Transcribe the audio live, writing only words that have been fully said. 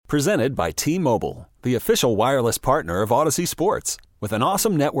Presented by T-Mobile, the official wireless partner of Odyssey Sports. With an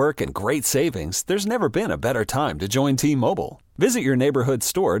awesome network and great savings, there's never been a better time to join T-Mobile. Visit your neighborhood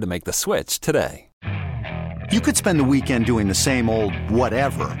store to make the switch today. You could spend the weekend doing the same old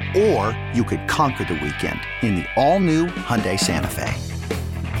whatever, or you could conquer the weekend in the all-new Hyundai Santa Fe.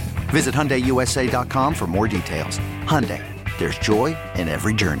 Visit HyundaiUSA.com for more details. Hyundai, there's joy in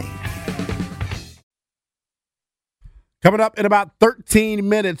every journey. Coming up in about 13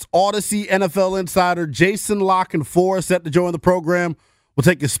 minutes, Odyssey NFL insider Jason La Canfora set to join the program. We'll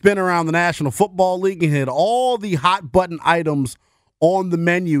take a spin around the National Football League and hit all the hot button items on the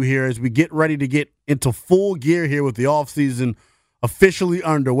menu here as we get ready to get into full gear here with the offseason officially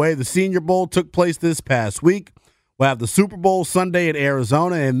underway. The Senior Bowl took place this past week. We'll have the Super Bowl Sunday in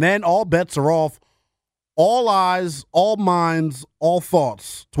Arizona, and then all bets are off. All eyes, all minds, all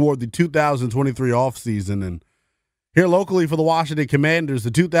thoughts toward the 2023 offseason. And here locally for the Washington Commanders,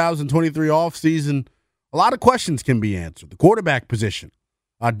 the 2023 offseason, a lot of questions can be answered. The quarterback position,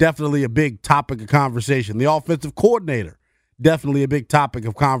 definitely a big topic of conversation. The offensive coordinator, definitely a big topic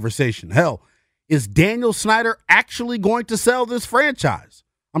of conversation. Hell, is Daniel Snyder actually going to sell this franchise?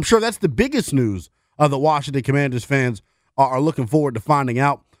 I'm sure that's the biggest news the Washington Commanders fans are looking forward to finding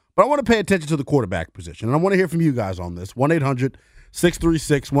out. But I want to pay attention to the quarterback position, and I want to hear from you guys on this.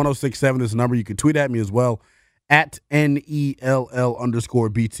 1-800-636-1067 is the number. You can tweet at me as well, at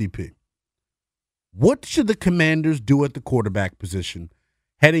NELL_BTP. What should the Commanders do at the quarterback position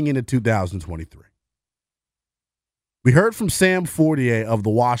heading into 2023? We heard from Sam Fortier of the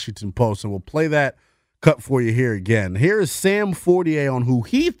Washington Post, and we'll play that cut for you here again. Here is Sam Fortier on who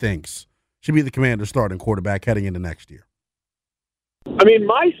he thinks should be the Commanders' starting quarterback heading into next year. I mean,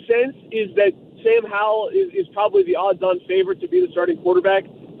 my sense is that Sam Howell is probably the odds-on favorite to be the starting quarterback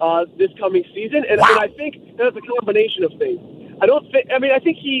this coming season, and I think that's a combination of things. I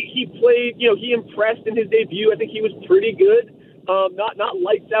think he played, he impressed in his debut. I think he was pretty good. Not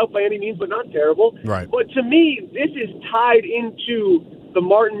lights out by any means, but not terrible. Right. But to me, this is tied into the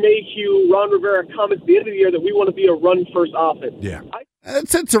Martin Mayhew, Ron Rivera comments at the end of the year that we want to be a run-first offense. Yeah.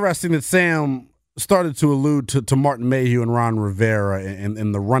 It's interesting that Sam started to allude to Martin Mayhew and Ron Rivera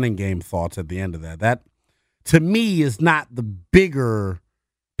and the running game thoughts at the end of that. That, to me, is not the bigger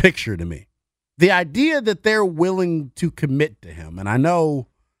picture to me. The idea that they're willing to commit to him, and I know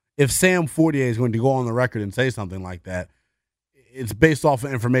if Sam Fortier is going to go on the record and say something like that, it's based off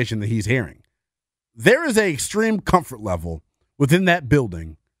of information that he's hearing. There is an extreme comfort level within that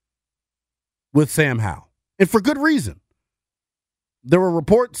building with Sam Howell, and for good reason. There were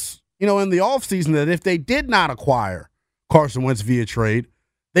reports, in the offseason that if they did not acquire Carson Wentz via trade,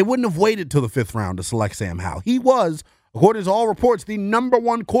 they wouldn't have waited till the fifth round to select Sam Howell. He was, according to all reports, the number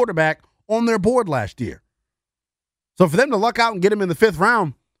one quarterback on their board last year. So for them to luck out and get him in the fifth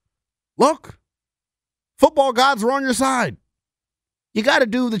round, look, football gods are on your side. You got a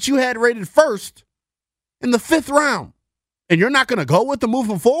dude that you had rated first in the fifth round, and you're not going to go with him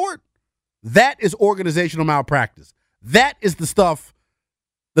moving forward? That is organizational malpractice. That is the stuff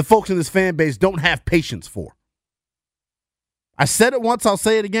the folks in this fan base don't have patience for. I said it once, I'll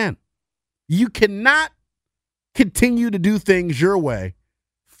say it again. You cannot continue to do things your way,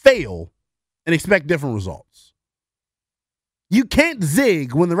 fail, and expect different results. You can't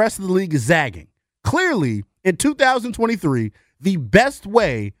zig when the rest of the league is zagging. Clearly, in 2023, the best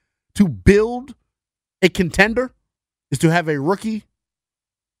way to build a contender is to have a rookie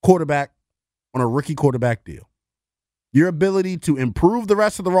quarterback on a rookie quarterback deal. Your ability to improve the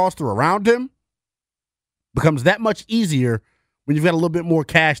rest of the roster around him becomes that much easier when you've got a little bit more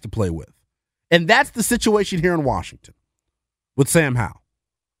cash to play with. And that's the situation here in Washington with Sam Howell.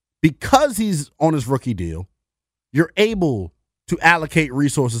 Because he's on his rookie deal, you're able to allocate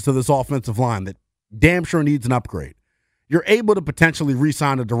resources to this offensive line that damn sure needs an upgrade. You're able to potentially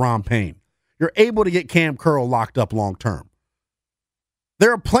re-sign a Daron Payne. You're able to get Cam Curl locked up long term.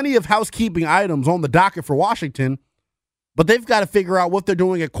 There are plenty of housekeeping items on the docket for Washington, but they've got to figure out what they're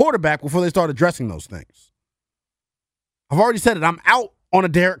doing at quarterback before they start addressing those things. I've already said it. I'm out on a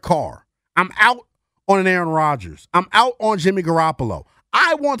Derek Carr. I'm out on an Aaron Rodgers. I'm out on Jimmy Garoppolo.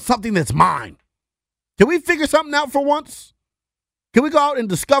 I want something that's mine. Can we figure something out for once? Can we go out and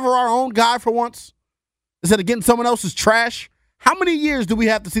discover our own guy for once instead of getting someone else's trash? How many years do we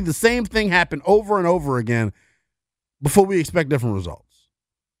have to see the same thing happen over and over again before we expect different results?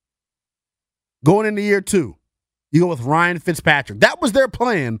 Going into year two, you go with Ryan Fitzpatrick. That was their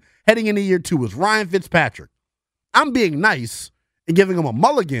plan heading into year two, was Ryan Fitzpatrick. I'm being nice and giving them a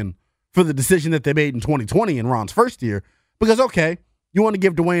mulligan for the decision that they made in 2020 in Ron's first year because, okay, you want to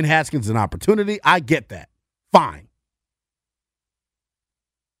give Dwayne Haskins an opportunity. I get that. Fine.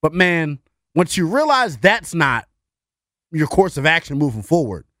 But, man, once you realize that's not your course of action moving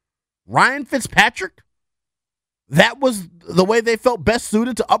forward, Ryan Fitzpatrick, that was the way they felt best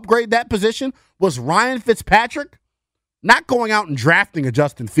suited to upgrade that position, was Ryan Fitzpatrick not going out and drafting a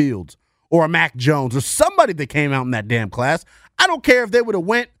Justin Fields or a Mac Jones or somebody that came out in that damn class. I don't care if they would have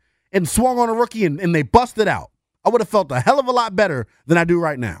went and swung on a rookie and they busted out. I would have felt a hell of a lot better than I do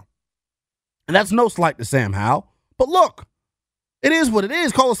right now. And that's no slight to Sam Howell. But look, it is what it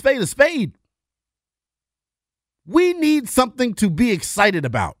is. Call a spade a spade. We need something to be excited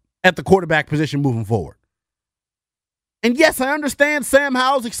about at the quarterback position moving forward. And yes, I understand Sam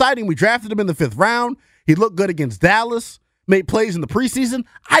Howell's exciting. We drafted him in the 5th round. He looked good against Dallas, made plays in the preseason.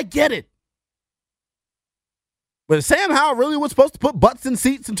 I get it. But is Sam Howell really was supposed to put butts in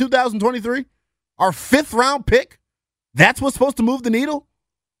seats in 2023? Our 5th round pick? That's what's supposed to move the needle?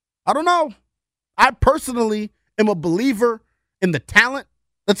 I don't know. I personally am a believer in the talent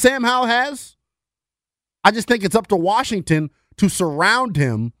that Sam Howell has. I just think it's up to Washington to surround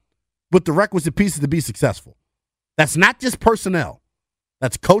him with the requisite pieces to be successful. That's not just personnel.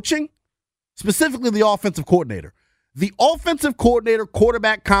 That's coaching, specifically the offensive coordinator. The offensive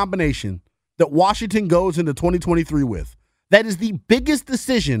coordinator-quarterback combination that Washington goes into 2023 with, that is the biggest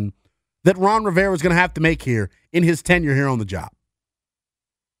decision that Ron Rivera is going to have to make here in his tenure here on the job.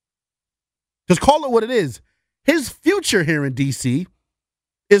 Just call it what it is. His future here in D.C.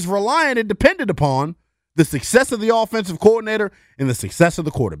 is reliant and dependent upon the success of the offensive coordinator and the success of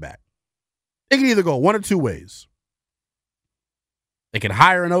the quarterback. It can either go one or two ways. They can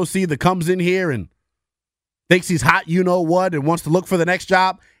hire an OC that comes in here and thinks he's hot you-know-what and wants to look for the next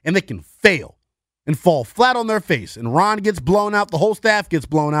job, and they can fail and fall flat on their face. And Ron gets blown out, the whole staff gets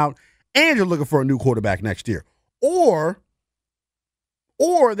blown out, and you're looking for a new quarterback next year. Or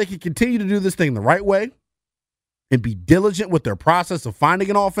they can continue to do this thing the right way and be diligent with their process of finding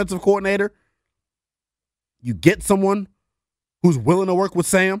an offensive coordinator. You get someone who's willing to work with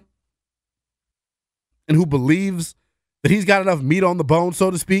Sam and who believes that he's got enough meat on the bone,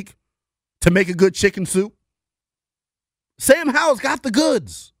 so to speak, to make a good chicken soup. Sam Howell's got the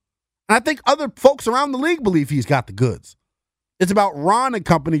goods. And I think other folks around the league believe he's got the goods. It's about Ron and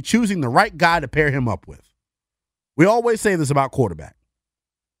company choosing the right guy to pair him up with. We always say this about quarterback.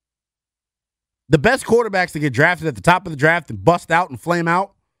 The best quarterbacks that get drafted at the top of the draft and bust out and flame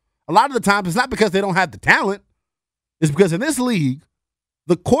out, a lot of the times it's not because they don't have the talent. It's because in this league,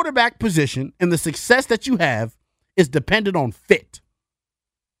 the quarterback position and the success that you have is dependent on fit.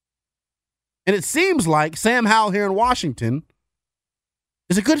 And it seems like Sam Howell here in Washington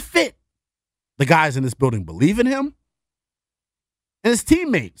is a good fit. The guys in this building believe in him, and his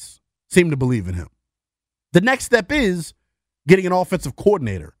teammates seem to believe in him. The next step is getting an offensive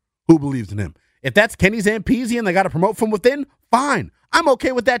coordinator who believes in him. If that's Kenny Zampese and they got to promote from within, fine. I'm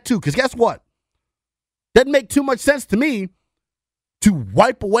okay with that too, because guess what? Doesn't make too much sense to me to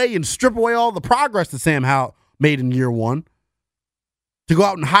wipe away and strip away all the progress that Sam Howell made in year one to go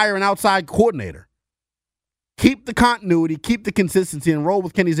out and hire an outside coordinator. Keep the continuity, keep the consistency, and roll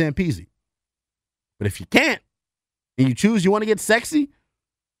with Kenny Zampese. But if you can't, and you choose you want to get sexy,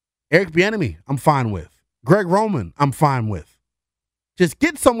 Eric Bieniemy, I'm fine with. Greg Roman, I'm fine with. Just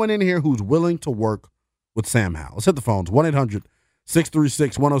get someone in here who's willing to work with Sam Howell. Let's hit the phones.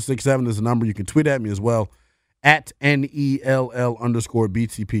 1-800-636-1067 is the number. You can tweet at me as well, at NELL_BTP.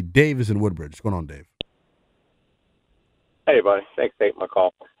 Dave is in Woodbridge. What's going on, Dave? Hey, buddy. Thanks for taking my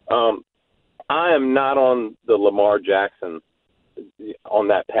call. I am not on the Lamar Jackson on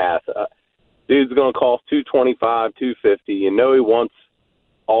that path. Dude's going to cost $225, $250. You know he wants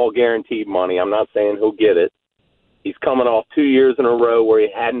all guaranteed money. I'm not saying he'll get it. He's coming off 2 years in a row where he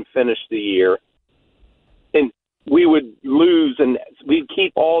hadn't finished the year. And we would lose, and we'd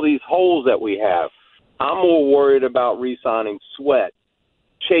keep all these holes that we have. I'm more worried about re-signing Sweat,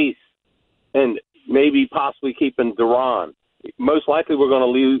 Chase, and maybe possibly keeping Duran. Most likely we're going to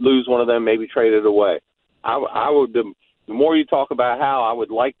lose one of them, maybe trade it away. I would, the more you talk about how, I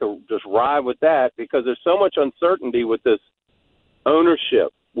would like to just ride with that, because there's so much uncertainty with this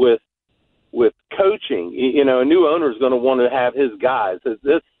ownership, with coaching. You know, a new owner is going to want to have his guys.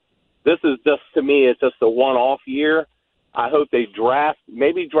 This is just, to me, it's just a one-off year. I hope they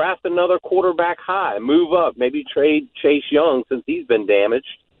maybe draft another quarterback high, move up, maybe trade Chase Young since he's been damaged,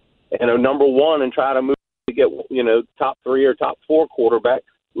 and a number one, and try to move to get, top 3 or top 4 quarterback.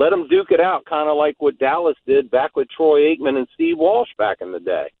 Let them duke it out, kind of like what Dallas did back with Troy Aikman and Steve Walsh back in the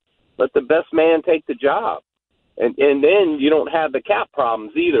day. Let the best man take the job. And then you don't have the cap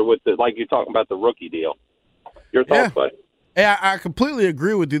problems either with like you're talking about the rookie deal. Your thoughts, buddy? Yeah, I completely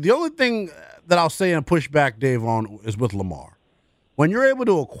agree with you. The only thing that I'll say and push back, Dave, on is with Lamar. when you're able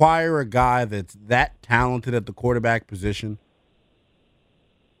to acquire a guy that's that talented at the quarterback position,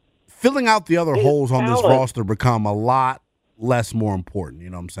 filling out the other holes on this roster become a lot more important. You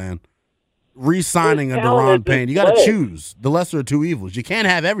know what I'm saying? Re-signing a Daron Payne, you got to choose the lesser of two evils. You can't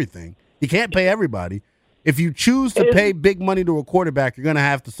have everything. You can't pay everybody. If you choose to pay big money to a quarterback, you're going to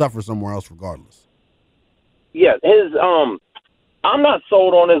have to suffer somewhere else regardless. Yeah, I'm not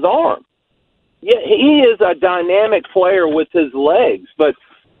sold on his arm. Yeah, he is a dynamic player with his legs, but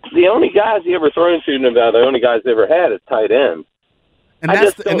the only guys he ever thrown to, the only guys he ever had is tight ends. And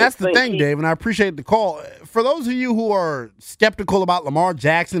that's the thing, Dave, and I appreciate the call. For those of you who are skeptical about Lamar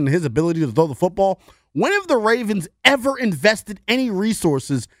Jackson and his ability to throw the football, when have the Ravens ever invested any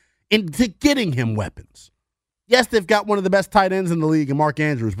resources into getting him weapons? Yes, they've got one of the best tight ends in the league in Mark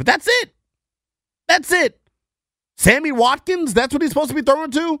Andrews, but that's it. That's it. Sammy Watkins, that's what he's supposed to be throwing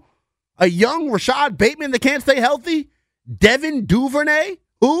to? A young Rashad Bateman that can't stay healthy? Devin Duvernay?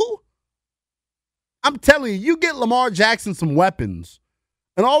 Who? I'm telling you, you get Lamar Jackson some weapons,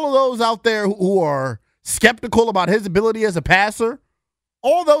 and all of those out there who are skeptical about his ability as a passer,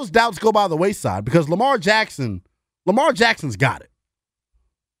 all those doubts go by the wayside because Lamar Jackson's got it.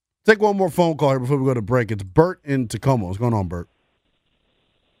 Take one more phone call here before we go to break. It's Bert in Tacoma. What's going on, Bert?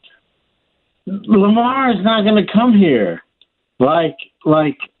 Lamar is not going to come here. Like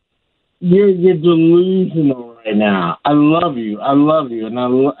you're delusional right now. I love you, and I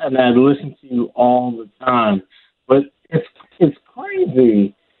listen to you all the time. But it's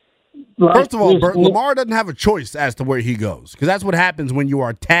crazy. Like, first of all, Bert, Lamar doesn't have a choice as to where he goes because that's what happens when you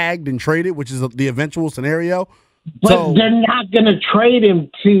are tagged and traded, which is the eventual scenario. But they're not going to trade him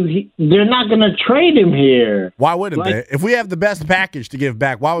they're not going to trade him here. Why wouldn't they? If we have the best package to give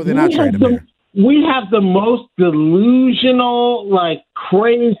back, why would they not trade him here? We have the most delusional,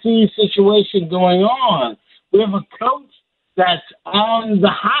 crazy situation going on. We have a coach that's on the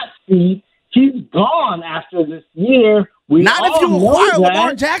hot seat. He's gone after this year. Not if you acquire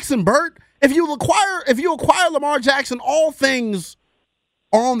Lamar Jackson, Bert. If you acquire Lamar Jackson, all things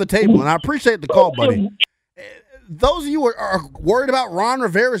are on the table. And I appreciate the call, buddy. Those of you who are worried about Ron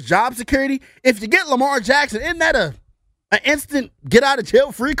Rivera's job security, if you get Lamar Jackson, isn't that an instant get out of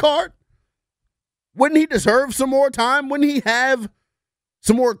jail free card? Wouldn't he deserve some more time? Wouldn't he have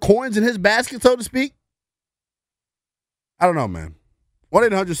some more coins in his basket, so to speak? I don't know, man.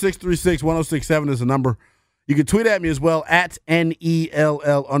 1-800-636-1067 is the number. You can tweet at me as well, at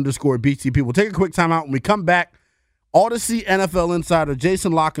NELL_BTP. We'll take a quick time out. When we come back, Odyssey NFL insider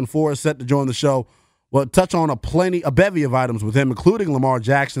Jason La Canfora is set to join the show. We'll touch on a bevy of items with him, including Lamar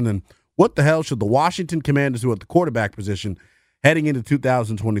Jackson and what the hell should the Washington Commanders do at the quarterback position heading into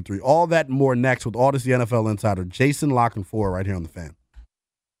 2023. All that and more next with Odyssey NFL insider Jason La Canfora right here on The Fan.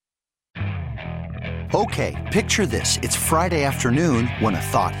 Okay, picture this. It's Friday afternoon when a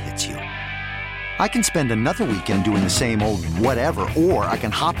thought hits you. I can spend another weekend doing the same old whatever, or I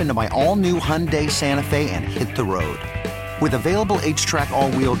can hop into my all-new Hyundai Santa Fe and hit the road. With available H-Track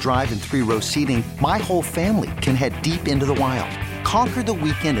all-wheel drive and 3-row seating, my whole family can head deep into the wild. Conquer the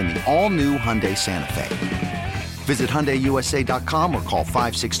weekend in the all-new Hyundai Santa Fe. Visit HyundaiUSA.com or call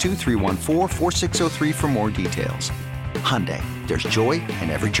 562-314-4603 for more details. Hyundai, there's joy in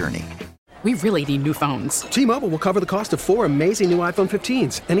every journey. We really need new phones. T-Mobile will cover the cost of 4 amazing new iPhone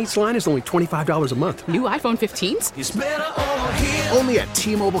 15s, and each line is only $25 a month. New iPhone 15s? It's better over here. Only at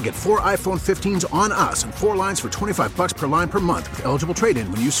T-Mobile, get 4 iPhone 15s on us and 4 lines for $25 per line per month with eligible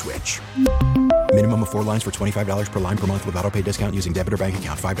trade-in when you switch. Minimum of 4 lines for $25 per line per month with autopay discount using debit or bank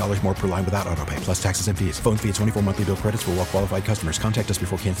account. $5 more per line without autopay, plus taxes and fees. Phone fee at 24 monthly bill credits for well-qualified customers. Contact us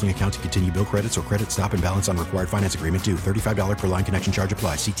before canceling account to continue bill credits or credit stop and balance on required finance agreement due. $35 per line connection charge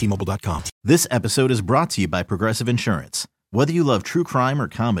applies. See T-Mobile.com. This episode is brought to you by Progressive Insurance. Whether you love true crime or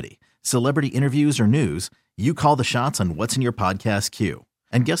comedy, celebrity interviews or news, you call the shots on what's in your podcast queue.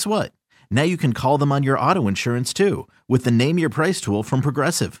 And guess what? Now you can call them on your auto insurance too with the Name Your Price tool from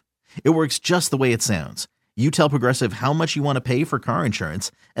Progressive. It works just the way it sounds. You tell Progressive how much you want to pay for car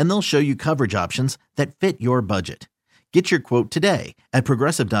insurance, and they'll show you coverage options that fit your budget. Get your quote today at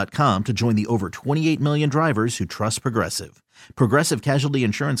Progressive.com to join the over 28 million drivers who trust Progressive. Progressive Casualty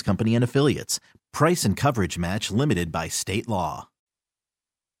Insurance Company and Affiliates. Price and coverage match limited by state law.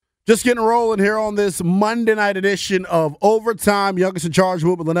 Just getting rolling here on this Monday night edition of Overtime. Youngest in charge,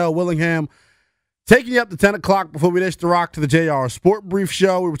 Wilbur Linnell Willingham, taking you up to 10 o'clock before we dish the rock to the JR Sport Brief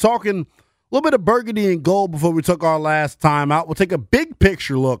Show. We were talking a little bit of burgundy and gold before we took our last time out. We'll take a big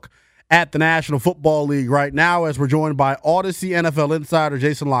picture look at the National Football League right now as we're joined by Odyssey NFL insider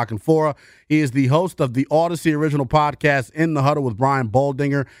Jason La Canfora. He is the host of the Odyssey original podcast In the Huddle with Brian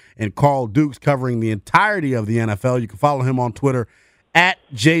Baldinger and Carl Dukes, covering the entirety of the NFL. You can follow him on Twitter at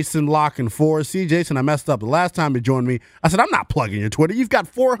Jason Lockenfor. See, Jason, I messed up. The last time you joined me, I said, I'm not plugging your Twitter. You've got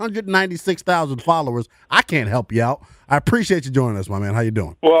 496,000 followers. I can't help you out. I appreciate you joining us, my man. How you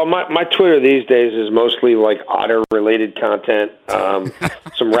doing? Well, my Twitter these days is mostly like otter-related content,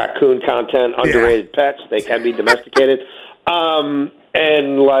 some raccoon content, underrated pets. They can be domesticated.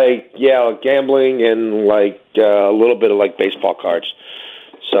 And like gambling and like a little bit of like baseball cards.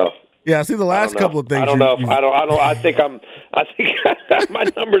 So yeah, I see the last couple of things. I don't know. I think my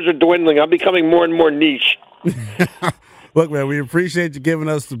numbers are dwindling. I'm becoming more and more niche. Look, man, we appreciate you giving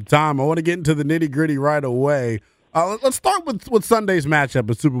us some time. I want to get into the nitty-gritty right away. Let's start with Sunday's matchup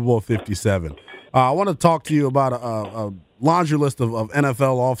at Super Bowl 57. I want to talk to you about a laundry list of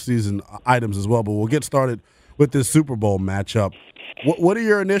NFL offseason items as well, but we'll get started with this Super Bowl matchup. What are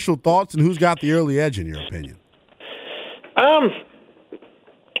your initial thoughts, and who's got the early edge in your opinion?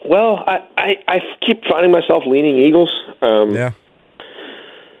 Well, I keep finding myself leaning Eagles. Yeah.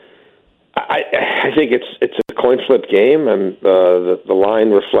 I think it's a coin flip game, and the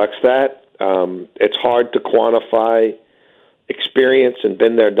line reflects that. It's hard to quantify experience and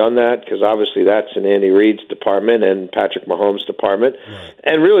been there, done that, because obviously that's in Andy Reid's department and Patrick Mahomes' department,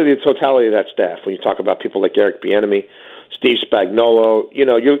 and really the totality of that staff. When you talk about people like Eric Bieniemy, Steve Spagnuolo,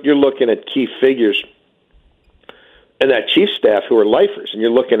 you're looking at key figures in that Chiefs staff who are lifers, and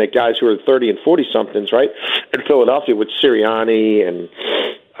you're looking at guys who are 30 and 40-somethings, right? In Philadelphia with Sirianni and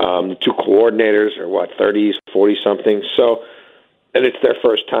the two coordinators are, 30s, 40-somethings. So, and it's their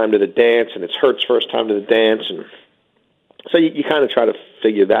first time to the dance, and it's Hurts' first time to the dance, and so you kind of try to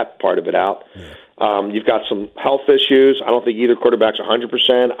figure that part of it out. You've got some health issues. I don't think either quarterback's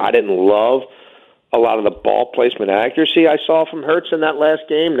 100%. I didn't love a lot of the ball placement accuracy I saw from Hurts in that last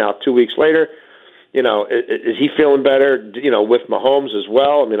game. Now, 2 weeks later, is he feeling better, with Mahomes as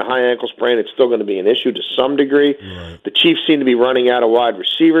well? I mean, a high ankle sprain, it's still going to be an issue to some degree. Right. The Chiefs seem to be running out of wide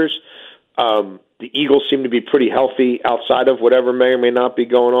receivers. The Eagles seem to be pretty healthy outside of whatever may or may not be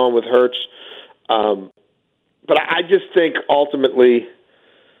going on with Hurts. But I just think ultimately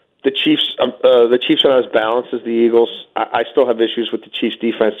the Chiefs are not as balanced as the Eagles. I still have issues with the Chiefs'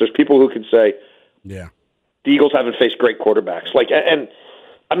 defense. There's people who can say, the Eagles haven't faced great quarterbacks.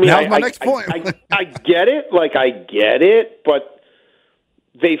 I mean, that was my next point. I get it. I get it, but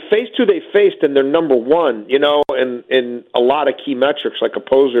they faced who they faced, and they're number one, in a lot of key metrics like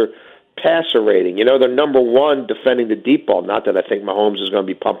opposer passer rating. They're number one defending the deep ball. Not that I think Mahomes is going to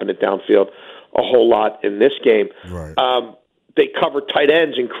be pumping it downfield a whole lot in this game. Right. They cover tight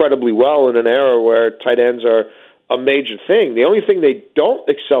ends incredibly well in an era where tight ends are a major thing. The only thing they don't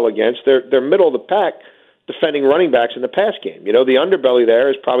excel against, they're middle of the pack defending running backs in the pass game. The underbelly there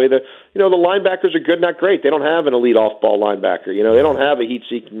is probably the linebackers are good, not great. They don't have an elite off-ball linebacker. They don't have a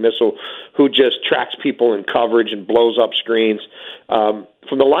heat-seeking missile who just tracks people in coverage and blows up screens from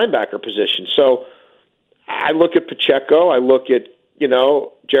the linebacker position. So I look at Pacheco, I look at,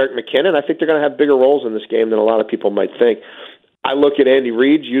 Jerick McKinnon. I think they're going to have bigger roles in this game than a lot of people might think. I look at Andy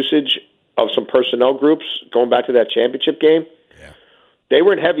Reid's usage of some personnel groups going back to that championship game. They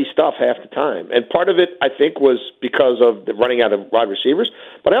were in heavy stuff half the time. And part of it, I think, was because of the running out of wide receivers.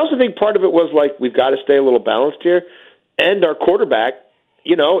 But I also think part of it was we've got to stay a little balanced here. And our quarterback,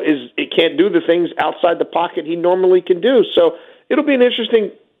 it can't do the things outside the pocket he normally can do. So it'll be an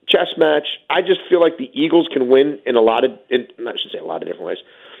interesting chess match. I just feel like the Eagles can win I should say a lot of different ways.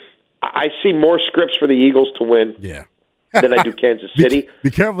 I see more scripts for the Eagles to win than I do Kansas City.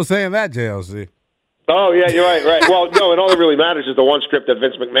 Be careful saying that, JLC. Oh, yeah, you're right. Well, no, and all that really matters is the one script that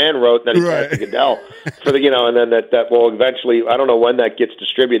Vince McMahon wrote and then he passed to Goodell for and then that will eventually, I don't know when that gets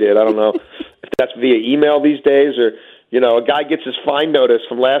distributed. I don't know if that's via email these days or, a guy gets his fine notice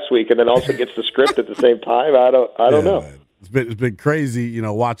from last week and then also gets the script at the same time. I don't know. Man. It's been crazy,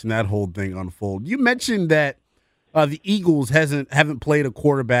 watching that whole thing unfold. You mentioned that the Eagles haven't played a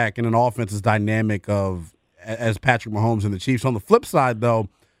quarterback in an offense as dynamic as Patrick Mahomes and the Chiefs. On the flip side, though,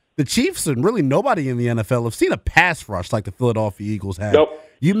 the Chiefs and really nobody in the NFL have seen a pass rush like the Philadelphia Eagles have. Nope.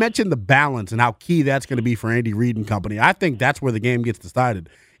 You mentioned the balance and how key that's going to be for Andy Reid and company. I think that's where the game gets decided.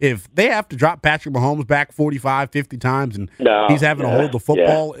 If they have to drop Patrick Mahomes back 45, 50 times and he's having to hold the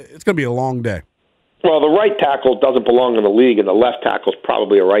football, it's going to be a long day. Well, the right tackle doesn't belong in the league, and the left tackle is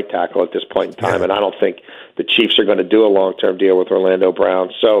probably a right tackle at this point in time, and I don't think the Chiefs are going to do a long-term deal with Orlando Brown.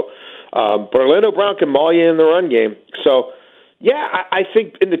 So, but Orlando Brown can maul you in the run game. So, yeah, I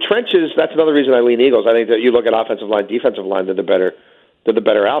think in the trenches, that's another reason I lean Eagles. I think that you look at offensive line, defensive line, they're the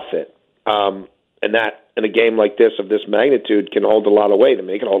better outfit. And that in a game like this of this magnitude can hold a lot of weight, and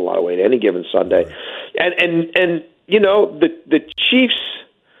make it hold a lot of weight any given Sunday. Right. And the Chiefs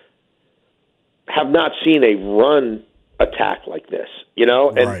have not seen a run attack like this,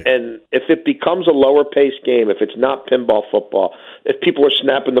 and if it becomes a lower paced game, if it's not pinball football, if people are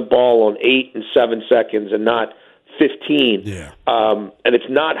snapping the ball on 8 and 7 seconds and not 15, and it's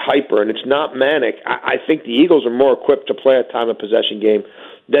not hyper and it's not manic, I think the Eagles are more equipped to play a time of possession game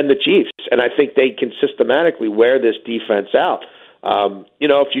than the Chiefs, and I think they can systematically wear this defense out.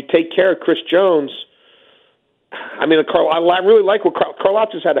 If you take care of Chris Jones, I really like what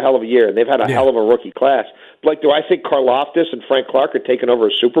Karlaftis had a hell of a year, and they've had a hell of a rookie class. Like, do I think Karlaftis and Frank Clark are taking over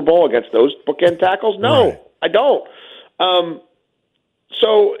a Super Bowl against those bookend tackles? No, I don't.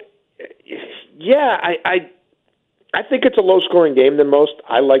 I think it's a low-scoring game than most.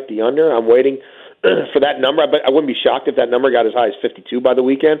 I like the under. I'm waiting for that number. But I wouldn't be shocked if that number got as high as 52 by the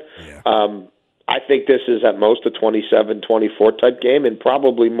weekend. Yeah. I think this is at most a 27-24 type game, and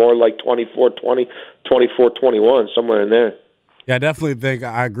probably more like 24-20, 24-21, somewhere in there. Yeah, I definitely think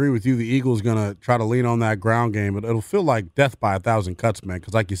I agree with you. The Eagles going to try to lean on that ground game, but it'll feel like death by 1,000 cuts, man,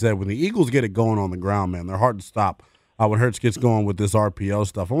 because like you said, when the Eagles get it going on the ground, man, they're hard to stop when Hurts gets going with this RPO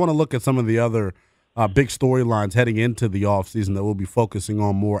stuff. I want to look at some of the other big storylines heading into the offseason that we'll be focusing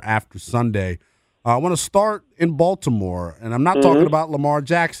on more after Sunday. I want to start in Baltimore, and I'm not talking about Lamar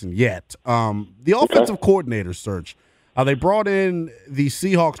Jackson yet. The offensive coordinator search. They brought in the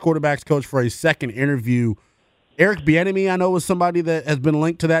Seahawks quarterbacks coach for a second interview. Eric Bieniemy, I know, is somebody that has been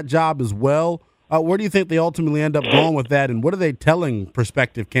linked to that job as well. Where do you think they ultimately end up going with that, and what are they telling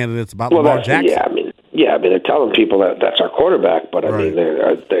prospective candidates about Lamar Jackson? They're telling people that that's our quarterback, but I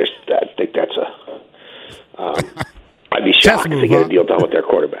think that's I'd be shocked if they get a deal done with their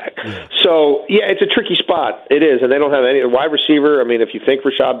quarterback. So, it's a tricky spot. It is, and they don't have any wide receiver. I mean, if you think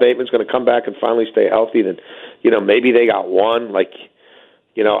Rashad Bateman's going to come back and finally stay healthy, then, maybe they got one.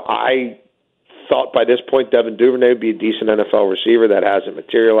 I thought by this point Devin Duvernay would be a decent NFL receiver. That hasn't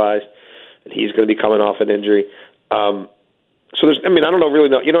materialized, and he's going to be coming off an injury. So I don't really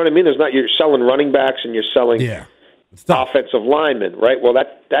know. You know what I mean? You're selling running backs and you're selling offensive linemen, right? Well,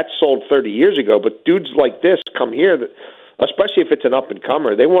 that sold 30 years ago, but dudes like this come here, especially if it's an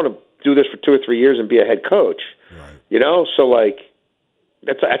up-and-comer, they want to do this for 2 or 3 years and be a head coach, right. So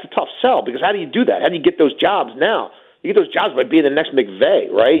that's a tough sell, because how do you do that? How do you get those jobs now? You get those jobs by being the next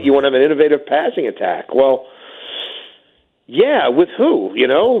McVay, right? You want to have an innovative passing attack. Well, yeah, with who?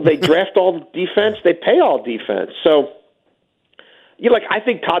 They draft all defense, they pay all defense. So, I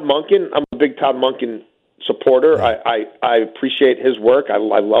think Todd Monken, I'm a big Todd Monken supporter. I appreciate his work. I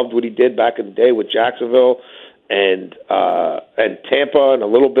loved what he did back in the day with Jacksonville and Tampa, and a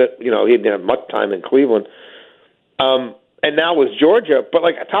little bit, he didn't have much time in Cleveland. And now with Georgia, but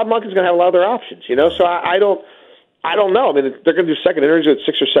Todd Monken's going to have a lot of other options, So I don't know. I mean, they're going to do second interviews with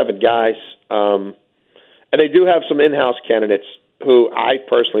 6 or 7 guys, and they do have some in-house candidates who I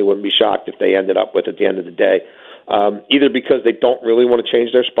personally wouldn't be shocked if they ended up with at the end of the day, either because they don't really want to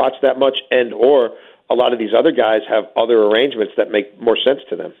change their spots that much, and or a lot of these other guys have other arrangements that make more sense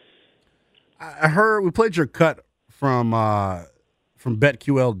to them. I heard we played your cut from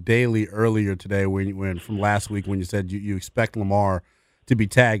BetQL Daily earlier today when from last week when you said you expect Lamar to be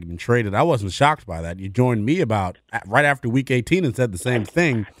tagged and traded. I wasn't shocked by that. You joined me right after Week 18 and said the same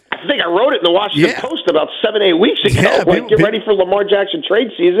thing. I think I wrote it in the Washington Post about 7-8 weeks ago. Yeah, get ready for Lamar Jackson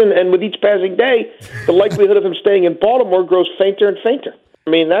trade season, and with each passing day, the likelihood of him staying in Baltimore grows fainter and fainter. I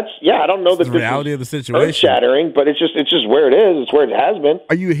mean, I don't know that the reality of the situation, earth-shattering, but it's just where it is. It's where it has been.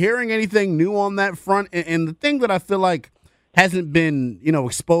 Are you hearing anything new on that front? And the thing that I feel like hasn't been,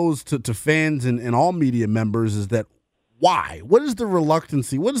 exposed to fans and all media members is that why? What is the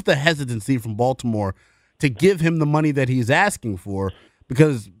reluctancy? What is the hesitancy from Baltimore to give him the money that he's asking for?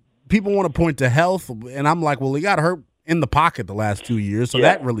 Because people want to point to health, and I'm like, well, he got hurt in the pocket the last 2 years, so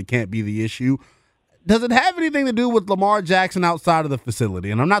that really can't be the issue. Does it have anything to do with Lamar Jackson outside of the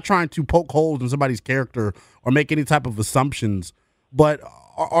facility? And I'm not trying to poke holes in somebody's character or make any type of assumptions, but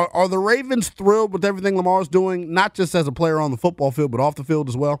are the Ravens thrilled with everything Lamar's doing, not just as a player on the football field, but off the field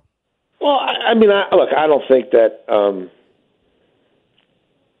as well? Well, I don't think that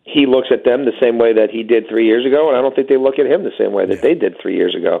he looks at them the same way that he did 3 years ago, and I don't think they look at him the same way that they did 3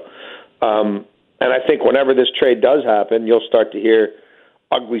 years ago. And I think whenever this trade does happen, you'll start to hear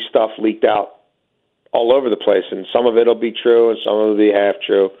ugly stuff leaked out all over the place, and some of it will be true, and some of it will be half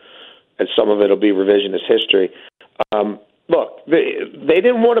true, and some of it will be revisionist history. Look, they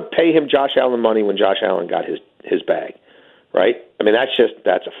didn't want to pay him Josh Allen money when Josh Allen got his bag, right? I mean, that's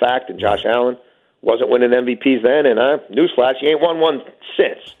a fact, and Josh Allen wasn't winning MVPs then, and newsflash, he ain't won one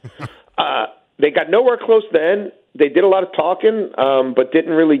since. They got nowhere close then. They did a lot of talking, but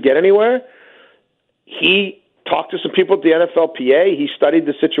didn't really get anywhere. He talked to some people at the NFLPA. He studied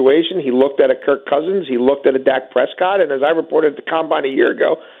the situation. He looked at a Kirk Cousins. He looked at a Dak Prescott. And as I reported at the Combine a year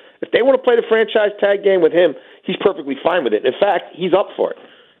ago, if they want to play the franchise tag game with him, he's perfectly fine with it. In fact, he's up for it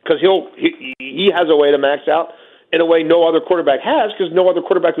because he has a way to max out in a way no other quarterback has, because no other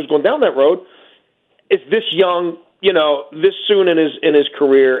quarterback who's going down that road is this young, this soon in his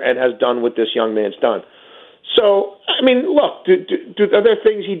career and has done what this young man's done. So, I mean, look, are there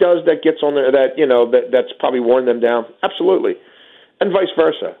things he does that gets on there that's probably worn them down? Absolutely. And vice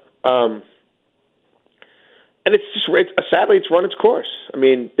versa. And sadly, it's run its course. I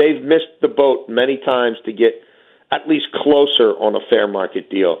mean, they've missed the boat many times to get at least closer on a fair market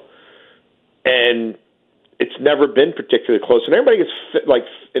deal. And it's never been particularly close. And everybody gets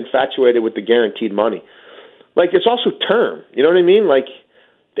infatuated with the guaranteed money. It's also term. You know what I mean?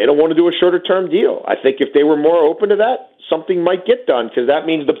 They don't want to do a shorter-term deal. I think if they were more open to that, something might get done, because that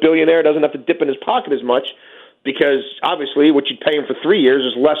means the billionaire doesn't have to dip in his pocket as much, because obviously what you'd pay him for 3 years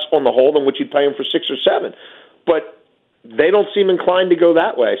is less on the whole than what you'd pay him for 6 or 7. But they don't seem inclined to go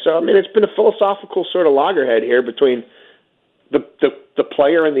that way. So, I mean, it's been a philosophical sort of loggerhead here between the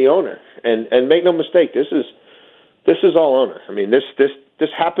player and the owner. And make no mistake, this is all owner. I mean, this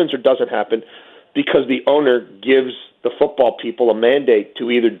happens or doesn't happen because the owner gives the football people a mandate to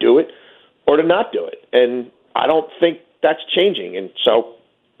either do it or to not do it. And I don't think that's changing. And so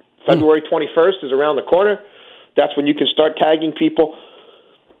February 21st is around the corner. That's when you can start tagging people.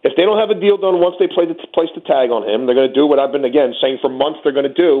 If they don't have a deal done once they place the tag on him, they're going to do what I've been, again, saying for months they're going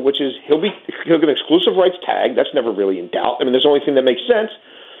to do, which is he'll get an exclusive rights tag. That's never really in doubt. I mean, there's the only thing that makes sense.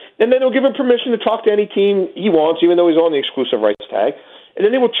 And then they'll give him permission to talk to any team he wants, even though he's on the exclusive rights tag. And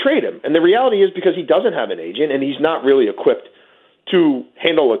then they will trade him. And the reality is, because he doesn't have an agent and he's not really equipped to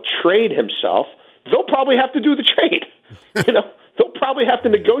handle a trade himself, they'll probably have to do the trade. They'll probably have to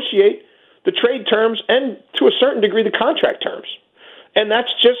negotiate the trade terms and, to a certain degree, the contract terms. And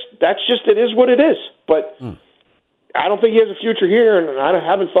that's just it is what it is. But I don't think he has a future here, and I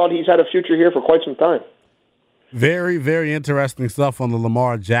haven't thought he's had a future here for quite some time. Very, very interesting stuff on the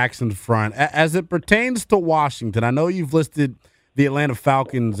Lamar Jackson front. As it pertains to Washington, I know you've listed the Atlanta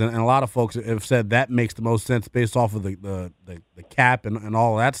Falcons, and a lot of folks have said that makes the most sense based off of the cap and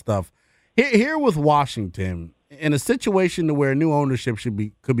all of that stuff. Here with Washington, in a situation where new ownership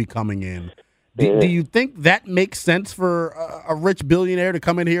could be coming in, do you think that makes sense for a rich billionaire to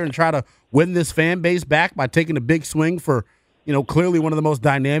come in here and try to win this fan base back by taking a big swing for, clearly one of the most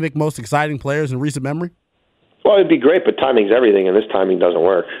dynamic, most exciting players in recent memory? Well, it'd be great, but timing's everything, and this timing doesn't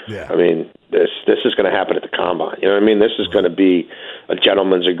work. Yeah. I mean, this is going to happen at the Combine. You know what I mean? This is going to be a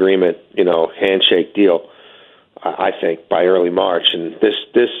gentleman's agreement, handshake deal, I think, by early March. And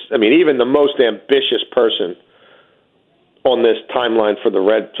I mean, even the most ambitious person on this timeline for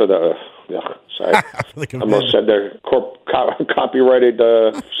sorry, I almost said their copyrighted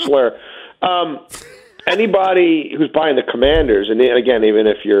slur. Anybody who's buying the Commanders, and again, even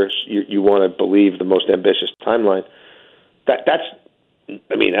if you want to believe the most ambitious timeline, that's,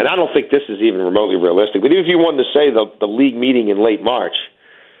 I mean, and I don't think this is even remotely realistic. But even if you wanted to say the league meeting in late March,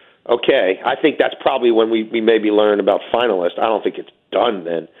 okay, I think that's probably when we maybe learn about finalists. I don't think it's done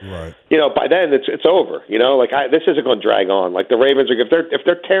then. Right. By then it's over. This isn't going to drag on. Like the Ravens are, if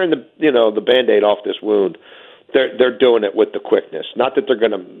they're tearing the Band-Aid off this wound, they're doing it with the quickness. Not that they're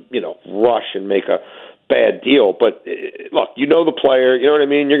going to rush and make a bad deal, but look, the player. You know what I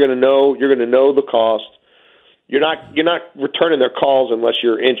mean. You're going to know the cost. You're not returning their calls unless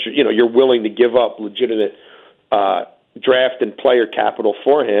you're willing to give up legitimate draft and player capital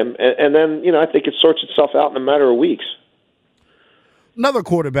for him, and then I think it sorts itself out in a matter of weeks. Another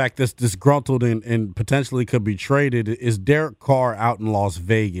quarterback that's disgruntled and potentially could be traded is Derek Carr out in Las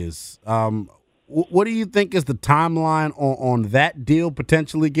Vegas. What do you think is the timeline on that deal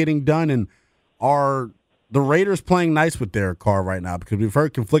potentially getting done, and are the Raiders playing nice with Derek Carr right now? Because we've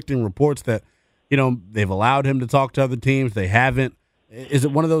heard conflicting reports that they've allowed him to talk to other teams, they haven't. Is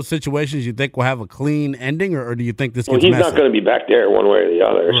it one of those situations you think will have a clean ending, or do you think this gets messy? He's not going to be back there one way or the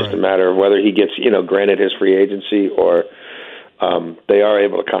other. It's just a matter of whether he gets, granted his free agency or they are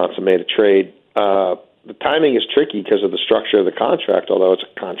able to consummate a trade. The timing is tricky because of the structure of the contract, although it's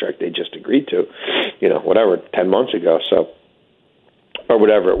a contract they just agreed to, 10 months ago, or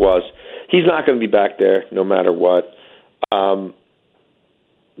whatever it was. He's not going to be back there no matter what.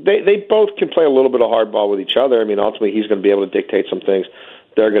 They both can play a little bit of hardball with each other. I mean, ultimately, he's going to be able to dictate some things.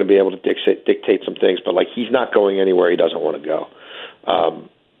 They're going to be able to dictate some things, but he's not going anywhere he doesn't want to go.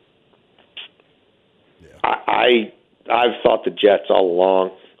 I've thought the Jets all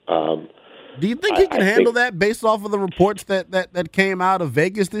along. Do you think he can handle that based off of the reports that came out of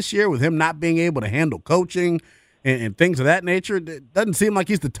Vegas this year with him not being able to handle coaching and things of that nature. It doesn't seem like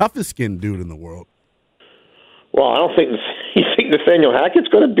he's the toughest skinned dude in the world. Well, I don't think you think Nathaniel Hackett's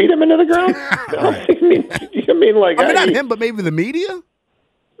going to beat him into the ground. Not him, but maybe the media.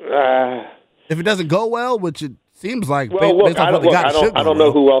 If it doesn't go well, which it seems like. Well, look, I don't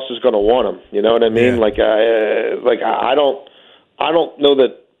know who else is going to want him. You know what I mean? Yeah. I don't know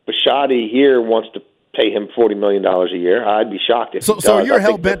that Bisciotti here wants to pay him $40 million a year. I'd be shocked if he does. So you're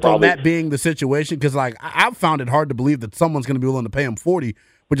hell bent on that being the situation? Because I've found it hard to believe that someone's going to be willing to pay him 40,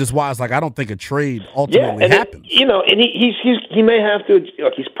 which is why it's I don't think a trade ultimately happens. And he may have to.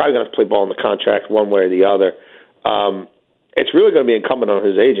 Look, he's probably going to play ball in the contract one way or the other. It's really going to be incumbent on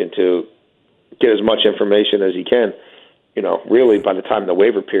his agent to get as much information as he can. Really by the time the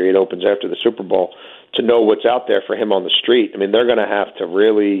waiver period opens after the Super Bowl, to know what's out there for him on the street. I mean, they're going to have to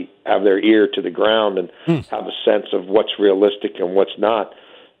really have their ear to the ground and have a sense of what's realistic and what's not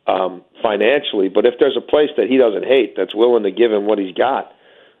financially. But if there's a place that he doesn't hate that's willing to give him what he's got,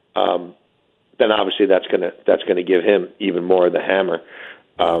 then obviously that's going to give him even more of the hammer.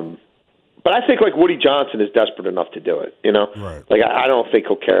 But I think Woody Johnson is desperate enough to do it. Right. I don't think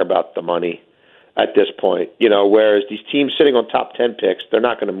he'll care about the money at this point, whereas these teams sitting on top 10 picks, they're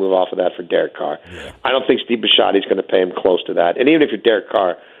not going to move off of that for Derek Carr. Yeah. I don't think Steve Bisciotti is going to pay him close to that. And even if you're Derek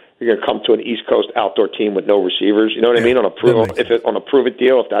Carr, you're going to come to an East Coast outdoor team with no receivers. You know what I mean? On a prove it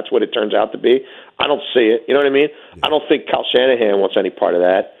deal, if that's what it turns out to be, I don't see it. You know what I mean? Yeah. I don't think Kyle Shanahan wants any part of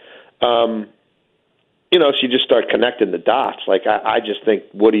that. So you just start connecting the dots. I just think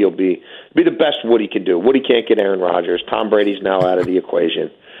Woody will be the best Woody can do. Woody can't get Aaron Rodgers. Tom Brady's now out of the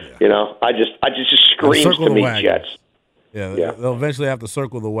equation. Yeah. I just screams to me Jets. Yeah, they'll eventually have to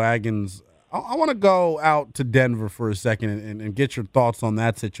circle the wagons. I want to go out to Denver for a second and get your thoughts on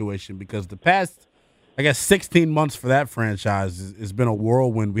that situation, because the past, 16 months for that franchise has been a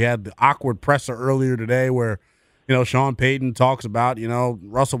whirlwind. We had the awkward presser earlier today where, Sean Payton talks about,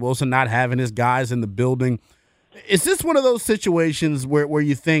 Russell Wilson not having his guys in the building. Is this one of those situations where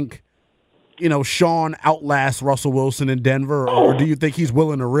you think, Sean outlasts Russell Wilson in Denver, or do you think he's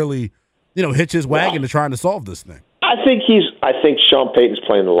willing to really, hitch his wagon to trying to solve this thing? I think Sean Payton's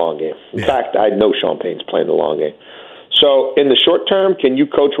playing the long game. In fact, I know Sean Payton's playing the long game. So in the short term, can you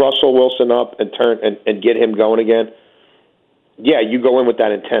coach Russell Wilson up and get him going again? Yeah, you go in with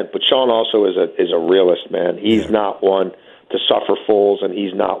that intent. But Sean also is a realist, man. He's not one to suffer fools, and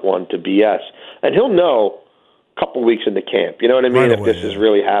he's not one to BS. And he'll know a couple weeks into camp. You know what I mean? If this is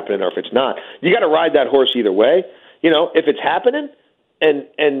really happening or if it's not. You got to ride that horse either way. If it's happening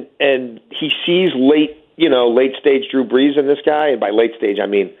and he sees late stage Drew Brees in this guy, and by late stage I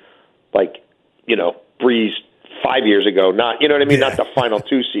mean Brees 5 years ago, not not the final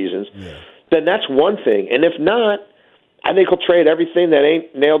 2 seasons. Yeah. Then that's one thing. And if not, I think he'll trade everything that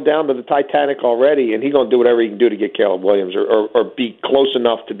ain't nailed down to the Titanic already, and he's going to do whatever he can do to get Caleb Williams or be close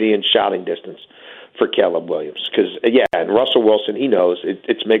enough to be in shouting distance for Caleb Williams. Because, and Russell Wilson, he knows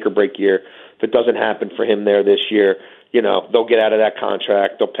it's make or break year. If it doesn't happen for him there this year, they'll get out of that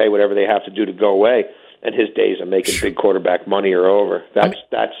contract. They'll pay whatever they have to do to go away, and his days of making big quarterback money are over. That's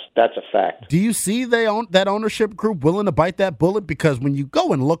a fact. Do you see that ownership group willing to bite that bullet? Because when you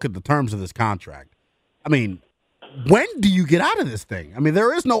go and look at the terms of this contract, when do you get out of this thing?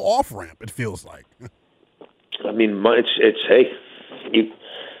 There is no off-ramp, it feels like. It's hey,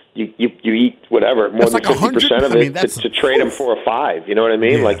 you eat whatever, more than 50% of it to trade him for a 5. You know what I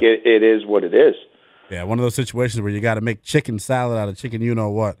mean? Yeah. It is what it is. Yeah, one of those situations where you got to make chicken salad out of chicken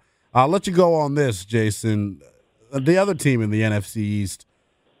you-know-what. I'll let you go on this, Jason. The other team in the NFC East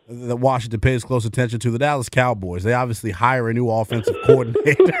that Washington pays close attention to, the Dallas Cowboys. They obviously hire a new offensive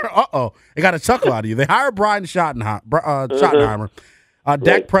coordinator. They got a chuckle out of you. They hire Brian Schottenheimer.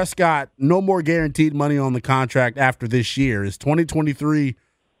 Dak Prescott, no more guaranteed money on the contract after this year. Is 2023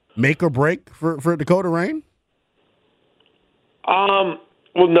 make or break for Dakota Rain? Well,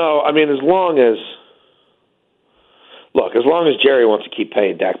 no. As long as Jerry wants to keep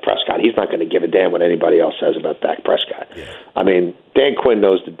paying Dak Prescott, he's not going to give a damn what anybody else says about Dak Prescott. Yeah. Dan Quinn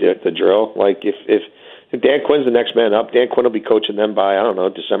knows the drill. If Dan Quinn's the next man up, Dan Quinn will be coaching them by,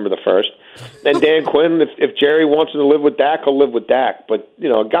 December the 1st. And Dan Quinn, if Jerry wants him to live with Dak, he'll live with Dak. But,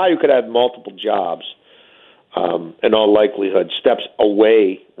 a guy who could have multiple jobs, in all likelihood, steps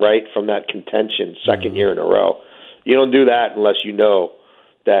away, right, from that contention second year in a row. You don't do that unless you know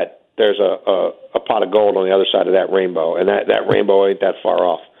that there's a pot of gold on the other side of that rainbow, and that rainbow ain't that far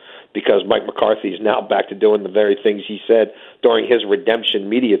off, because Mike McCarthy is now back to doing the very things he said during his redemption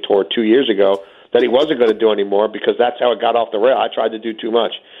media tour 2 years ago that he wasn't going to do anymore, because that's how it got off the rail. I tried to do too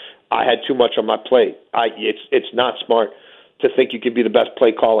much. I had too much on my plate. It's not smart to think you could be the best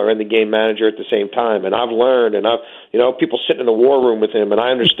play caller and the game manager at the same time. And I've learned, and people sitting in the war room with him, and I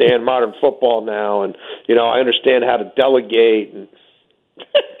understand modern football now, and I understand how to delegate. And,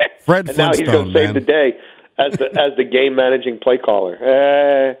 Fred and now he's going to save the day as the game managing play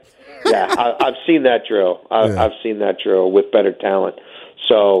caller. Yeah, I've seen that drill. I've seen that drill with better talent.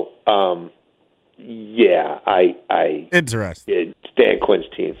 So, interesting. It's Dan Quinn's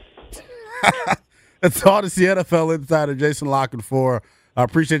team. It's Odyssey NFL insider Jason La Canfora. I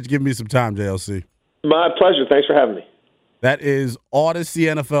appreciate you giving me some time, JLC. My pleasure. Thanks for having me. That is Odyssey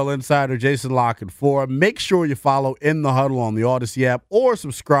NFL insider Jason La Canfora. Make sure you follow In the Huddle on the Odyssey app or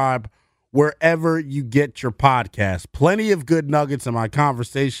subscribe wherever you get your podcast. Plenty of good nuggets in my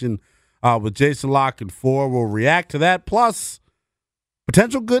conversation with Jason La Canfora. We'll react to that. Plus,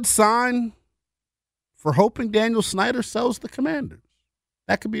 potential good sign for hoping Daniel Snyder sells the Commanders.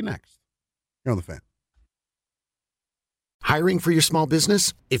 That could be next. You're on The Fan. Hiring for your small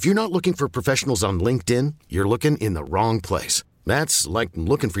business? If you're not looking for professionals on LinkedIn, you're looking in the wrong place. That's like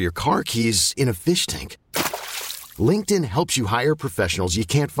looking for your car keys in a fish tank. LinkedIn helps you hire professionals you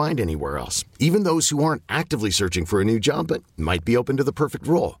can't find anywhere else, even those who aren't actively searching for a new job but might be open to the perfect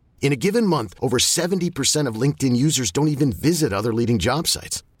role. In a given month, over 70% of LinkedIn users don't even visit other leading job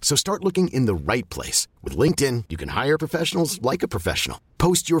sites. So start looking in the right place. With LinkedIn, you can hire professionals like a professional.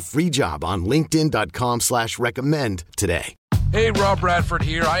 Post your free job on linkedin.com/recommend today. Hey, Rob Bradford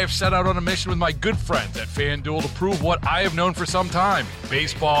here. I have set out on a mission with my good friends at FanDuel to prove what I have known for some time.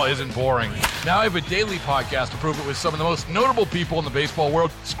 Baseball isn't boring. Now I have a daily podcast to prove it with some of the most notable people in the baseball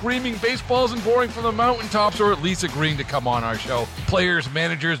world, screaming baseball isn't boring from the mountaintops, or at least agreeing to come on our show. Players,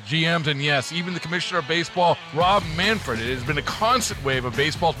 managers, GMs, and yes, even the commissioner of baseball, Rob Manfred. It has been a constant wave of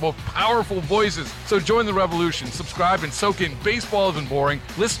baseball's most powerful voices. So join the revolution. Subscribe and soak in Baseball Isn't Boring.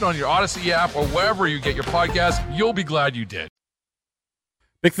 Listen on your Odyssey app or wherever you get your podcasts. You'll be glad you did.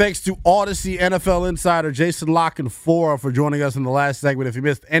 Big thanks to Odyssey NFL insider Jason La Canfora for joining us in the last segment. If you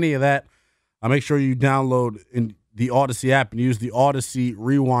missed any of that, make sure you download in the Odyssey app and use the Odyssey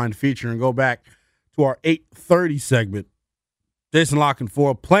Rewind feature and go back to our 8:30 segment. Jason La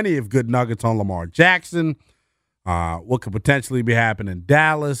Canfora, plenty of good nuggets on Lamar Jackson, what could potentially be happening in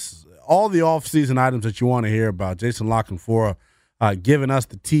Dallas, all the offseason items that you want to hear about. Jason La Canfora giving us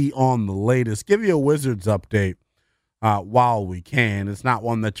the tea on the latest. Give you a Wizards update. While we can. It's not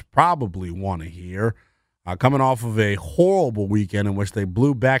one that you probably want to hear. Coming off of a horrible weekend in which they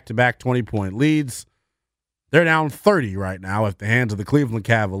blew back-to-back 20-point leads. They're down 30 right now at the hands of the Cleveland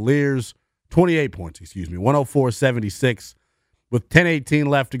Cavaliers. 28 points, 104-76 with 10:18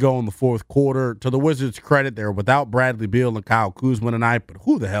 left to go in the fourth quarter. To the Wizards' credit, they're without Bradley Beal and Kyle Kuzma tonight, but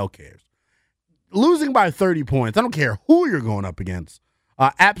who the hell cares? Losing by 30 points, I don't care who you're going up against.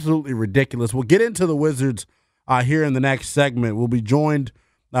 Absolutely ridiculous. We'll get into the Wizards here in the next segment. We'll be joined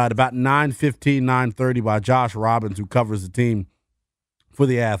at about 9:15, 9:30 by Josh Robbins, who covers the team for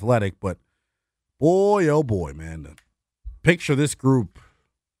The Athletic. But boy, oh boy, man, picture this group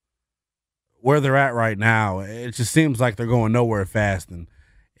where they're at right now. It just seems like they're going nowhere fast. And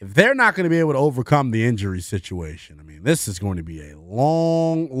if they're not going to be able to overcome the injury situation, I mean, this is going to be a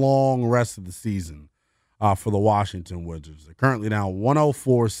long, long rest of the season for the Washington Wizards. They're currently down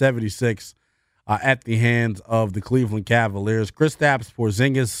 104-76 at the hands of the Cleveland Cavaliers. Kristaps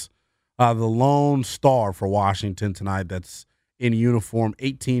Porzingis, the lone star for Washington tonight that's in uniform,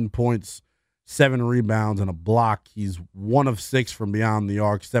 18 points, 7 rebounds, and a block. He's 1 of 6 from beyond the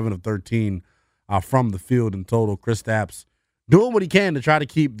arc, 7 of 13 from the field in total. Kristaps doing what he can to try to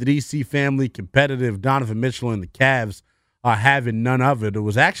keep the D.C. family competitive. Donovan Mitchell and the Cavs having none of it. It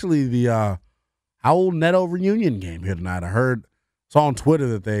was actually the Raul Neto reunion game here tonight. I saw on Twitter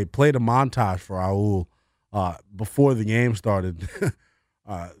that they played a montage for Raul before the game started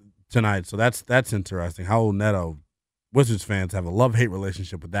tonight. So that's interesting. Raul Neto, Wizards fans have a love-hate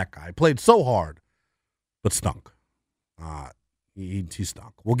relationship with that guy. He played so hard, but stunk. He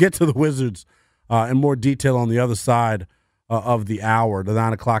stunk. We'll get to the Wizards in more detail on the other side of the hour. The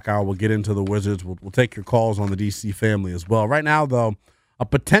 9 o'clock hour, we'll get into the Wizards. We'll take your calls on the D.C. family as well. Right now, though, a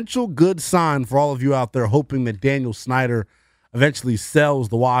potential good sign for all of you out there hoping that Daniel Snyder eventually sells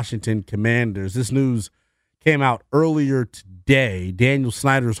the Washington Commanders. This news came out earlier today. Daniel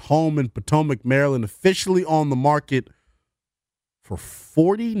Snyder's home in Potomac, Maryland, officially on the market for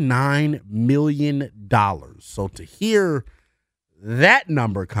 $49 million. So to hear that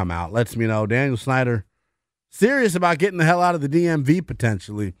number come out lets me know Daniel Snyder serious about getting the hell out of the DMV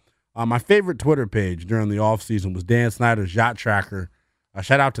potentially. My favorite Twitter page during the offseason was Dan Snyder's Yacht Tracker.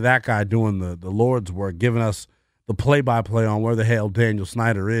 Shout out to that guy doing the Lord's work, giving us the play-by-play on where the hell Daniel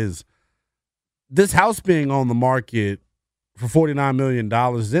Snyder is. This house being on the market for $49 million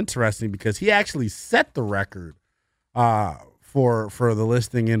is interesting because he actually set the record for the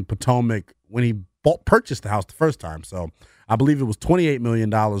listing in Potomac when he purchased the house the first time. So I believe it was $28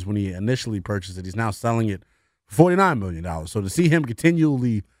 million when he initially purchased it. He's now selling it for $49 million. So to see him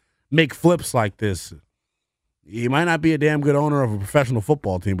continually make flips like this, he might not be a damn good owner of a professional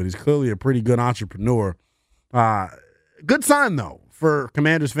football team, but he's clearly a pretty good entrepreneur. Good sign, though, for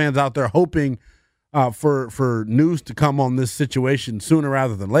Commanders fans out there hoping for news to come on this situation sooner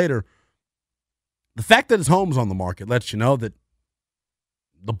rather than later. The fact that his home's on the market lets you know that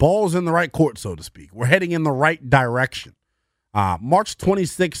the ball's in the right court, so to speak. We're heading in the right direction. March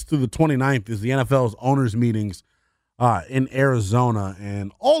 26th through the 29th is the NFL's owners' meetings in Arizona.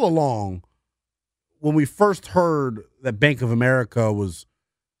 And all along, when we first heard that Bank of America was,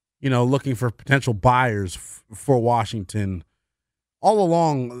 looking for potential buyers for Washington, all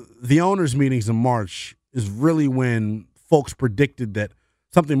along, the owners' meetings in March is really when folks predicted that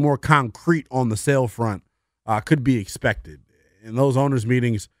something more concrete on the sale front could be expected. In those owners'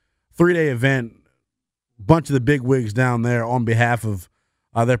 meetings, 3-day event, bunch of the big wigs down there on behalf of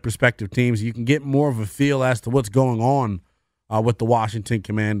their respective teams. You can get more of a feel as to what's going on with the Washington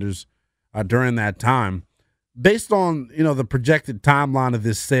Commanders during that time. Based on the projected timeline of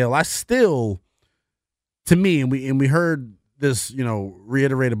this sale, I still, to me, and we heard this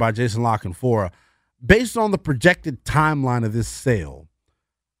reiterated by Jason La Canfora, based on the projected timeline of this sale,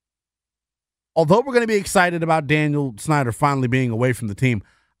 although we're going to be excited about Daniel Snyder finally being away from the team,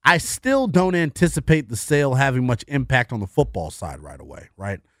 I still don't anticipate the sale having much impact on the football side right away,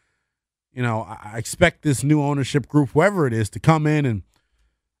 right? I expect this new ownership group, whoever it is, to come in and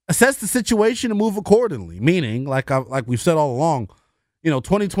assess the situation and move accordingly, meaning, like we've said all along,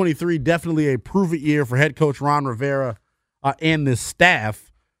 2023 definitely a prove-it year for head coach Ron Rivera and this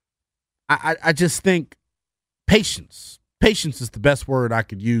staff. I just think patience is the best word I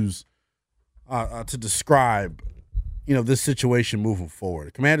could use to describe this situation moving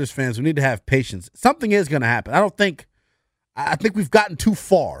forward. Commanders fans, we need to have patience. Something is going to happen. I think we've gotten too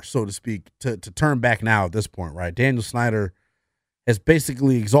far, so to speak, to turn back now at this point, right? Daniel Snyder has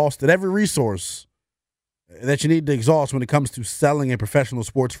basically exhausted every resource that you need to exhaust when it comes to selling a professional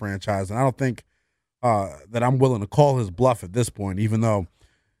sports franchise. And I don't think that I'm willing to call his bluff at this point, even though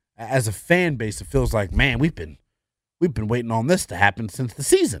as a fan base, it feels like, man, we've been waiting on this to happen since the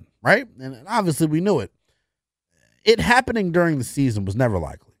season, right? And obviously we knew it. It happening during the season was never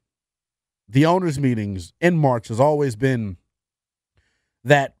likely. The owners' meetings in March has always been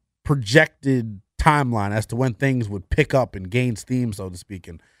that projected timeline as to when things would pick up and gain steam, so to speak.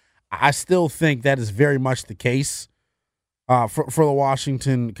 And I still think that is very much the case for the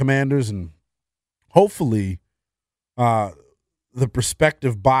Washington Commanders. And hopefully the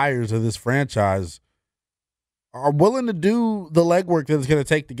prospective buyers of this franchise are willing to do the legwork that it's going to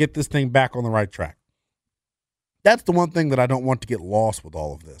take to get this thing back on the right track. That's the one thing that I don't want to get lost with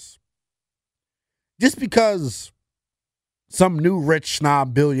all of this. Just because some new rich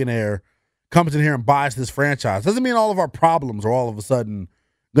snob billionaire comes in here and buys this franchise doesn't mean all of our problems are all of a sudden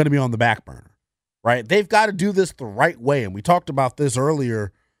going to be on the back burner, right? They've got to do this the right way. And we talked about this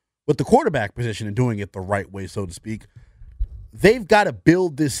earlier with the quarterback position and doing it the right way, so to speak. They've got to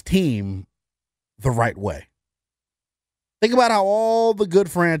build this team the right way. Think about how all the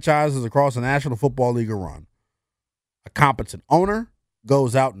good franchises across the National Football League are run. A competent owner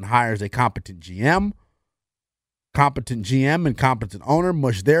goes out and hires a competent GM. Competent GM and competent owner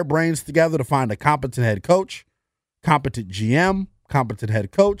mush their brains together to find a competent head coach. Competent GM, competent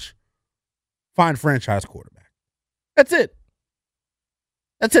head coach, find franchise quarterback. That's it.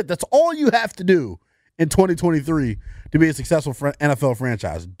 That's it. That's all you have to do in 2023 to be a successful NFL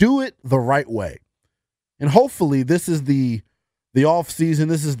franchise. Do it the right way. And hopefully this is the off season.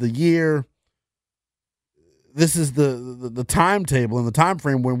 This is the year. This is the timetable and the time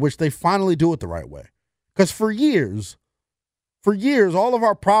frame in which they finally do it the right way. Because for years, all of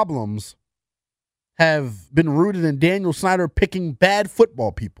our problems have been rooted in Daniel Snyder picking bad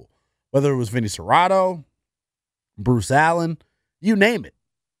football people, whether it was Vinny Cerrato, Bruce Allen, you name it.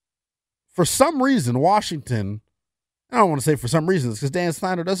 For some reason, Washington, I don't want to say for some reason, it's because Dan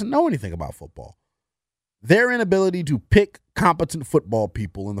Snyder doesn't know anything about football. Their inability to pick competent football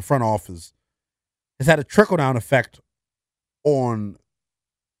people in the front office has had a trickle-down effect on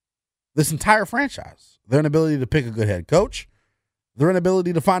this entire franchise. Their inability to pick a good head coach, their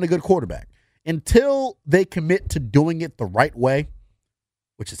inability to find a good quarterback. Until they commit to doing it the right way,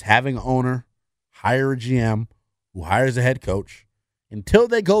 which is having an owner, hire a GM who hires a head coach, until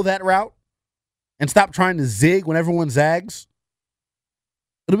they go that route and stop trying to zig when everyone zags,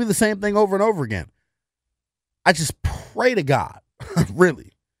 it'll be the same thing over and over again. I just pray to God,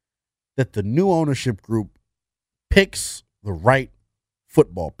 really, that the new ownership group picks the right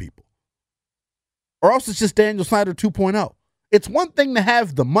football people. Or else it's just Daniel Snyder 2.0. It's one thing to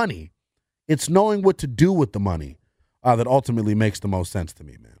have the money. It's knowing what to do with the money that ultimately makes the most sense to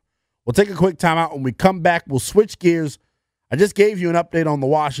me, man. We'll take a quick timeout. When we come back, we'll switch gears. I just gave you an update on the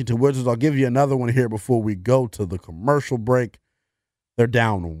Washington Wizards. I'll give you another one here before we go to the commercial break. They're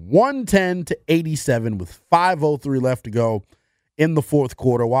down 110-87 with 5:03 left to go in the fourth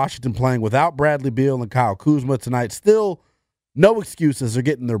quarter. Washington playing without Bradley Beal and Kyle Kuzma tonight. Still no excuses. They're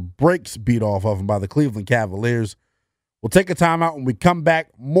getting their breaks beat off of them by the Cleveland Cavaliers. We'll take a timeout. When we come back,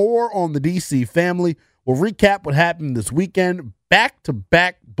 more on the D.C. family. We'll recap what happened this weekend.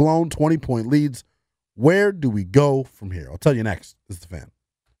 Back-to-back blown 20-point leads. Where do we go from here? I'll tell you next. This is The Fan.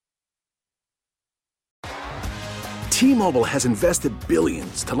 T-Mobile has invested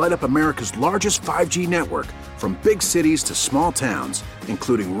billions to light up America's largest 5G network, from big cities to small towns,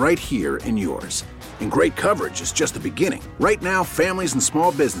 including right here in yours. And great coverage is just the beginning. Right now, families and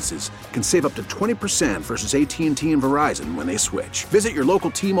small businesses can save up to 20% versus AT&T and Verizon when they switch. Visit your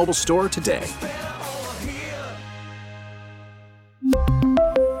local T-Mobile store today.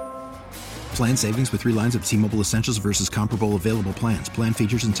 Plan savings with 3 lines of T-Mobile Essentials versus comparable available plans. Plan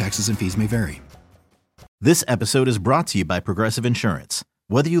features and taxes and fees may vary. This episode is brought to you by Progressive Insurance.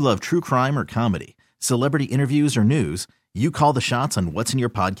 Whether you love true crime or comedy, celebrity interviews or news, you call the shots on what's in your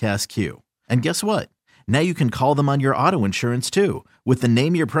podcast queue. And guess what? Now you can call them on your auto insurance too with the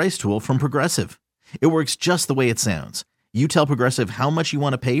Name Your Price tool from Progressive. It works just the way it sounds. You tell Progressive how much you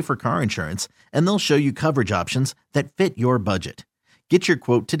want to pay for car insurance, and they'll show you coverage options that fit your budget. Get your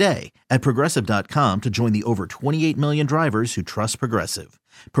quote today at Progressive.com to join the over 28 million drivers who trust Progressive.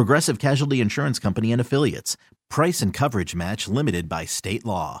 Progressive Casualty Insurance Company and Affiliates. Price and coverage match limited by state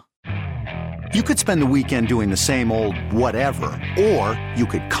law. You could spend the weekend doing the same old whatever, or you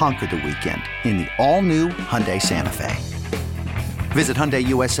could conquer the weekend in the all-new Hyundai Santa Fe. Visit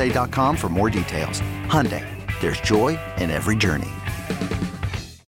HyundaiUSA.com for more details. Hyundai, there's joy in every journey.